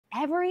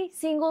every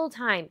single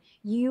time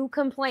you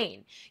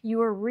complain,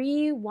 you are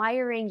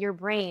rewiring your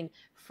brain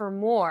for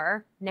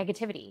more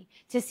negativity,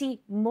 to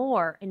see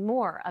more and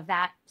more of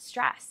that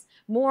stress,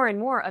 more and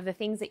more of the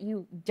things that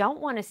you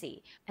don't want to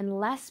see, and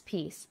less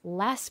peace,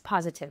 less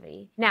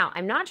positivity. Now,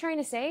 I'm not trying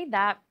to say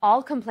that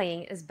all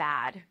complaining is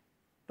bad,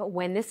 but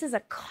when this is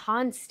a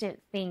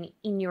constant thing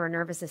in your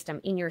nervous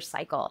system, in your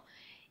cycle,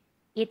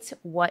 it's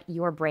what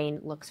your brain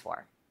looks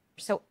for.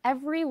 So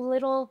every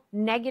little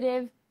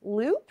negative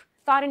loop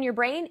thought in your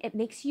brain, it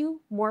makes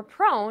you more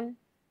prone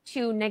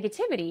to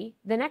negativity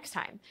the next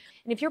time.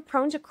 And if you're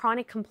prone to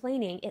chronic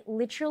complaining, it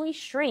literally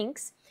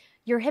shrinks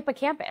your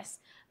hippocampus,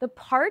 the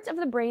part of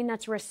the brain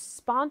that's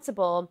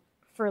responsible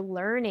for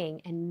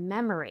learning and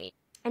memory.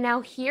 And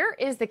now here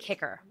is the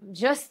kicker.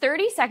 Just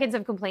 30 seconds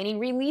of complaining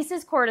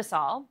releases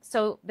cortisol,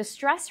 so the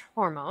stress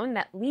hormone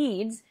that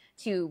leads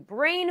to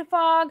brain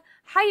fog,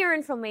 higher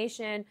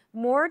inflammation,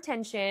 more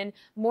tension,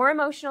 more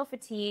emotional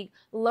fatigue,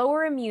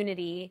 lower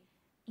immunity,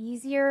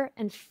 easier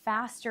and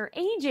faster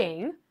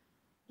aging.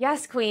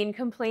 Yes, Queen,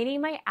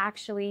 complaining might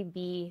actually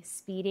be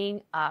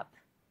speeding up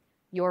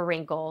your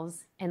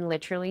wrinkles and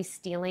literally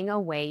stealing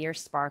away your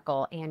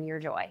sparkle and your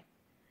joy.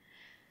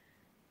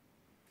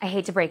 I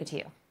hate to break it to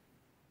you.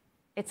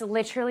 It's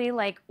literally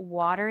like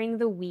watering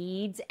the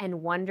weeds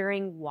and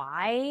wondering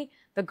why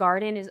the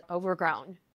garden is overgrown.